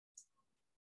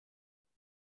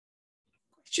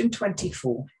question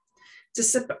 24. To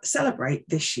celebrate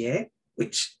this year,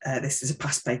 which this is a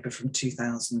past paper from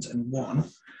 2001,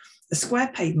 the square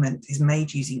pavement is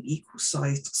made using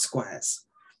equal-sized squares,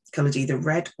 coloured either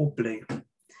red or blue.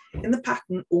 In the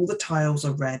pattern, all the tiles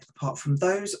are red apart from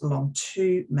those along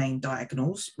two main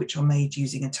diagonals, which are made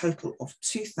using a total of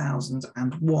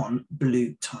 2001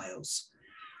 blue tiles.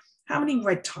 How many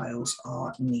red tiles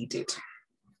are needed?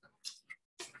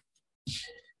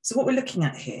 So what we're looking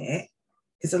at here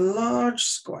is a large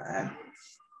square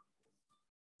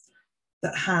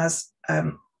that has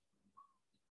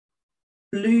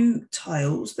blue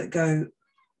tiles that go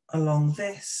along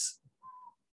this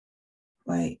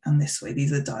way and this way.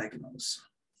 These are the diagonals.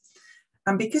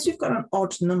 And because we've got an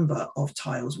odd number of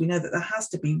tiles, we know that there has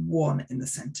to be one in the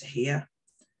centre here,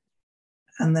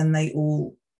 and then they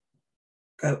all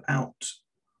go out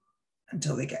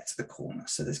until they get to the corner.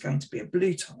 So there's going to be a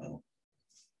blue tile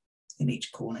in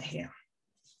each corner here.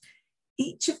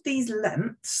 Each of these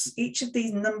lengths, each of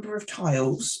these number of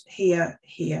tiles here,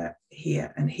 here,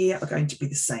 here, and here are going to be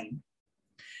the same.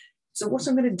 So what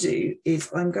I'm going to do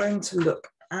is I'm going to look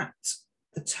at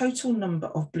the total number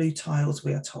of blue tiles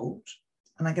we are told,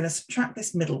 and I'm going to subtract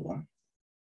this middle one.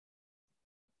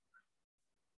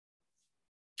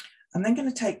 I'm then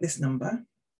going to take this number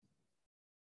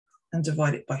and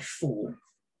divide it by 4.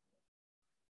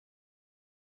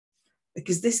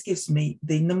 Because this gives me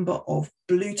the number of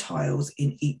blue tiles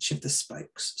in each of the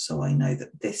spokes. So I know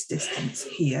that this distance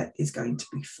here is going to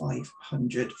be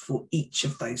 500 for each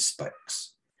of those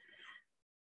spokes.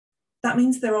 That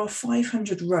means there are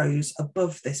 500 rows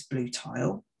above this blue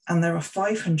tile, and there are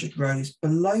 500 rows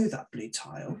below that blue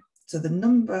tile. So the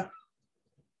number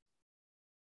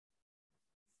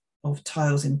of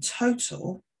tiles in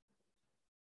total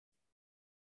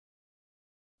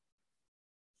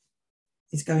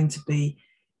is going to be,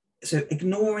 so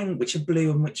ignoring which are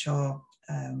blue and which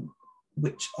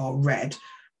are red,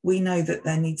 we know that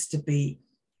there needs to be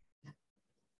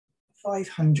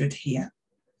 500 here,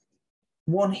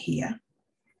 1 here,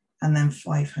 and then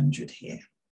 500 here.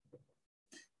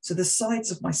 So the sides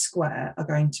of my square are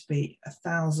going to be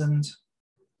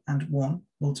 1001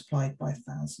 multiplied by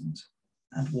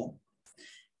 1001.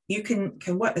 You can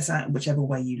work this out in whichever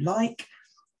way you like.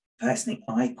 Personally,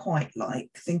 I quite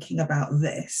like thinking about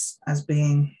this as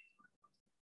being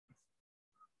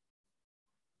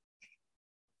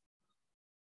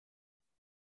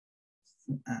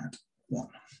add 1,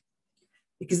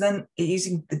 because then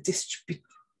using the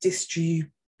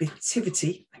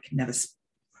distributivity, I can never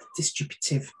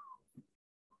distributive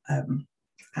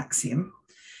axiom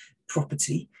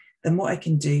property, then what I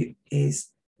can do is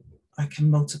I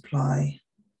can multiply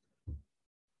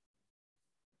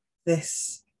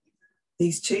these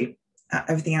two,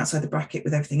 everything outside the bracket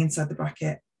with everything inside the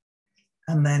bracket,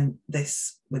 and then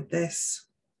this with this.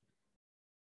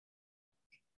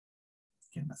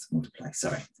 Again, that's multiply,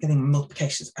 sorry, getting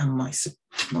multiplications and my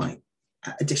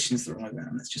additions the wrong way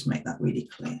around. Let's just make that really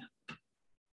clear.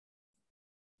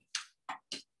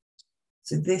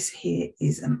 So this here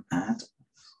is an add,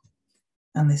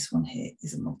 and this one here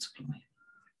is a multiply.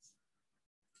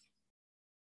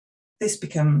 This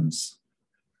becomes,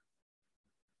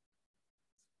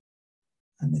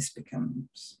 and this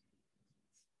becomes,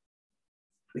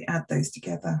 if we add those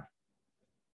together,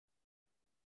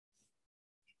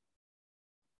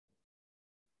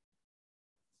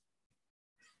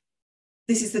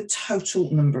 this is the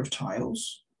total number of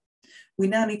tiles. We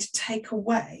now need to take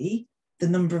away the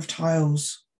number of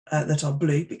tiles that are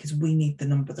blue because we need the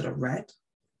number that are red.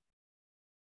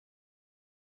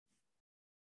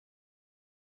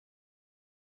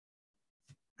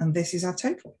 And this is our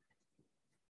total.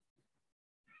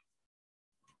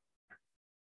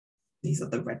 These are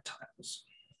the red tiles.